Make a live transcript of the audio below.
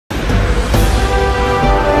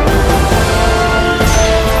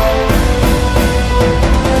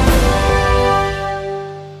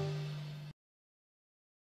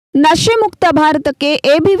ನಶೆ ಮುಕ್ತ ಭಾರತಕ್ಕೆ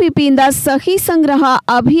ಎಬಿವಿಪಿಯಿಂದ ಸಹಿ ಸಂಗ್ರಹ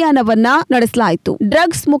ಅಭಿಯಾನವನ್ನ ನಡೆಸಲಾಯಿತು.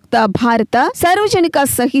 ಡ್ರಗ್ಸ್ ಮುಕ್ತ ಭಾರತ ಸಾರ್ವಜನಿಕ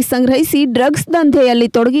ಸಹಿ ಸಂಗ್ರಹಿಸಿ ಡ್ರಗ್ಸ್ ದಂಧೆಯಲ್ಲಿ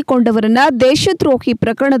ತೊಡಗಿಕೊಂಡವರನ್ನ ದೇಶದ್ರೋಹಿ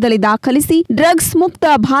ಪ್ರಕರಣದಲ್ಲಿ ದಾಖಲಿಸಿ ಡ್ರಗ್ಸ್ ಮುಕ್ತ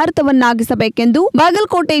ಭಾರತವನ್ನಾಗಿಸಬೇಕೆಂದು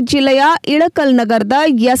ಬಾಗಲಕೋಟೆ ಜಿಲ್ಲೆಯ ಇಳಕಲ್ ನಗರದ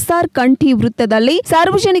ಎಸ್ಆರ್ ಕಂಠಿ ವೃತ್ತದಲ್ಲಿ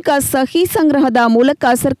ಸಾರ್ವಜನಿಕ ಸಹಿ ಸಂಗ್ರಹದ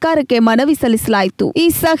ಮೂಲಕ ಸರ್ಕಾರಕ್ಕೆ ಮನವಿ ಸಲ್ಲಿಸಲಾಯಿತು. ಈ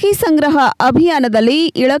ಸಹಿ ಸಂಗ್ರಹ ಅಭಿಯಾನದಲ್ಲಿ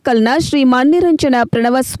ಇಳಕಲ್ನ ಶ್ರೀ ಮನ್ನಿರಂಜನ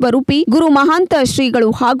ಪ್ರಣವ ಸ್ವರೂಪಿ ಗುರು ಮಹಾಂತ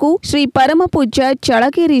ಶ್ರೀಗಳು ಹಾಗೂ ಶ್ರೀ ಪರಮಪೂಜ್ಯ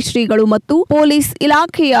ಚಳಗೇರಿ ಶ್ರೀಗಳು ಮತ್ತು ಪೊಲೀಸ್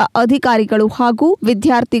ಇಲಾಖೆಯ ಅಧಿಕಾರಿಗಳು ಹಾಗೂ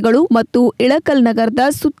ವಿದ್ಯಾರ್ಥಿಗಳು ಮತ್ತು ಇಳಕಲ್ ನಗರದ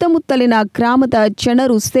ಸುತ್ತಮುತ್ತಲಿನ ಗ್ರಾಮದ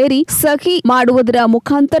ಜನರು ಸೇರಿ ಸಹಿ ಮಾಡುವುದರ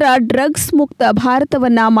ಮುಖಾಂತರ ಡ್ರಗ್ಸ್ ಮುಕ್ತ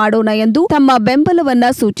ಭಾರತವನ್ನ ಮಾಡೋಣ ಎಂದು ತಮ್ಮ ಬೆಂಬಲವನ್ನ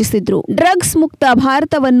ಸೂಚಿಸಿದ್ರು. ಡ್ರಗ್ಸ್ ಮುಕ್ತ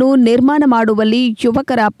ಭಾರತವನ್ನು ನಿರ್ಮಾಣ ಮಾಡುವಲ್ಲಿ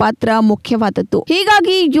ಯುವಕರ ಪಾತ್ರ ಮುಖ್ಯವಾದದ್ದು.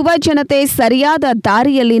 ಹೀಗಾಗಿ ಯುವ ಜನತೆ ಸರಿಯಾದ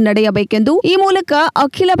ದಾರಿಯಲ್ಲಿ ನಡೆಯಬೇಕೆಂದು ಈ ಮೂಲಕ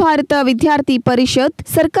ಅಖಿಲ ಭಾರತ ವಿದ್ಯಾರ್ಥಿ ಪರಿಷತ್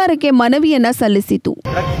ಸರ್ಕಾರಕ್ಕೆ ಮನವಿಯನ್ನ ಸಲ್ಲಿಸಿತು.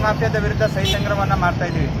 ಡ್ರಗ್ಸ್ ಮಾಫಿಯಾದ ವಿರುದ್ಧ ಸಹಿ ಸಂಗ್ರಹವನ್ನ ಮಾಡ್ತಾ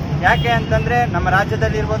ಇದೀವಿ. ಯಾಕೆ ಅಂತಂದ್ರೆ ನಮ್ಮ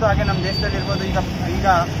ರಾಜ್ಯದಲ್ಲಿ ಇರ್ಬೋದು, ಹಾಗೆ ನಮ್ಮ ದೇಶದಲ್ಲಿ ಇರ್ಬೋದು, ಈಗ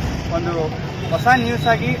ಒಂದು ಹೊಸ ನ್ಯೂಸ್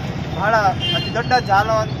ಆಗಿ ಬಹಳ ಅತಿ ದೊಡ್ಡ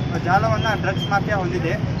ಜಾಲವನ್ನ ಡ್ರಗ್ಸ್ ಮಾಫಿಯಾ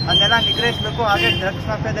ಹೊಂದಿದೆ. ಅದನ್ನೆಲ್ಲ ನಿಗ್ರಹಿಸಬೇಕು. ಹಾಗೆ ಡ್ರಗ್ಸ್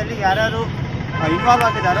ಮಾಫಿಯಾದಲ್ಲಿ ಯಾರ್ಯಾರು ಇನ್ವಾಲ್ವ್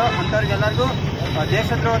ಆಗಿದ್ದಾರೋ ಅಂಥವ್ರಿಗೆಲ್ಲರಿಗೂ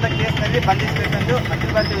ದೇಶದ್ರೋಹದ ಕೇಸ್ನಲ್ಲಿ ಬಂಧಿಸಬೇಕೆಂದು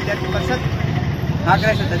ಅಖಿಲ ಭಾರತೀಯ ವಿದ್ಯಾರ್ಥಿ ಪರಿಷತ್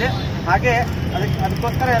ಆಗ್ರಹಿಸುತ್ತದೆ. ಹಾಗೆ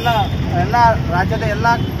ಅದಕ್ಕೋಸ್ಕರ ಎಲ್ಲ ರಾಜ್ಯದ ಎಲ್ಲ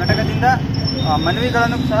ಘಟಕದಿಂದ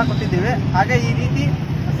ಮನವಿಗಳನ್ನು ಸಹ ಕೊಟ್ಟಿದ್ದೇವೆ. ಹಾಗೆ ಈ ರೀತಿ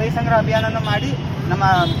ಸಹಿ ಸಂಗ್ರಹ ಅಭಿಯಾನ ಮಾಡಿ ನಮ್ಮ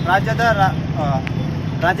ರಾಜ್ಯದ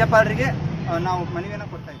ರಾಜ್ಯಪಾಲರಿಗೆ ನಾವು ಮನವಿಯನ್ನು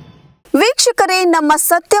ಕೊಡ್ತಾ ಇದ್ದೀವಿ. ವೀಕ್ಷಕರೇ, ನಮ್ಮ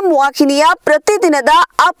ಸತ್ಯಂ ವಾಹಿನಿಯ ಪ್ರತಿದಿನದ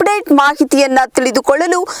ಅಪ್ಡೇಟ್ ಮಾಹಿತಿಯನ್ನ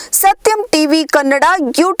ತಿಳಿದುಕೊಳ್ಳಲು ಸತ್ಯಂ ಟಿವಿ ಕನ್ನಡ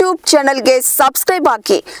ಯೂಟ್ಯೂಬ್ ಚಾನೆಲ್ಗೆ ಸಬ್ಸ್ಕ್ರೈಬ್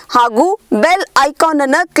ಆಗಿ ಹಾಗೂ ಬೆಲ್ ಐಕಾನ್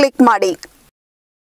ಅನ್ನು ಕ್ಲಿಕ್ ಮಾಡಿ.